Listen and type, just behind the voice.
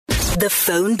The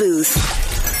phone booth.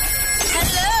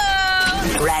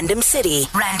 Hello. Random city,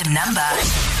 random number.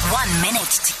 1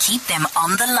 minute to keep them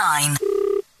on the line.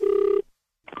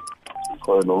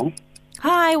 Hello.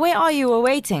 Hi, where are you? We're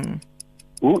waiting.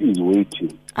 Who is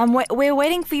waiting? We're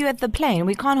waiting for you at the plane.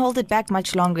 We can't hold it back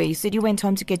much longer. You said you went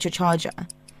home to get your charger.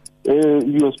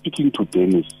 You are speaking to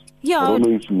Dennis. Yeah. I don't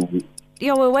know if you...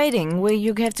 Yeah, we're waiting.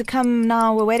 You have to come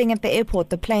now. We're waiting at the airport.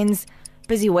 The plane's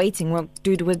busy waiting.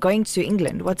 Dude, we're going to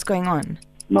England. What's going on?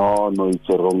 No, it's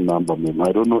a wrong number, ma'am.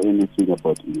 I don't know anything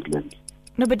about England.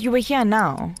 No, but you were here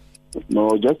now. No,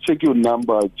 just check your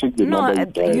number. Check the number you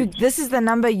dialed. This is the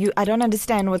number I don't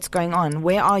understand what's going on.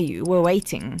 Where are you? We're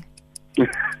waiting.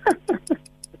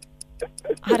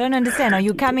 I don't understand. Are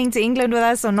you coming to England with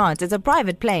us or not? It's a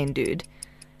private plane, dude.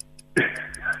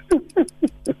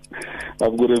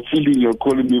 I've got a feeling you're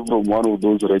calling me from one of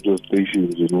those radio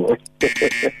stations, you know.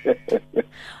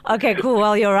 Okay, cool.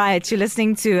 Well, you're right. You're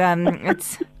listening to,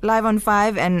 it's Live on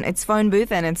 5 and it's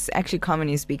Phonebooth and it's actually Carmen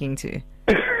you're speaking to.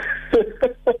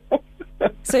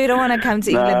 So you don't want to come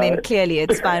to England then, clearly.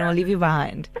 It's fine. We'll leave you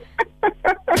behind.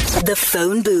 The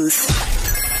phone booth.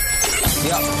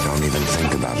 Don't even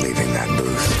think about leaving that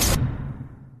booth.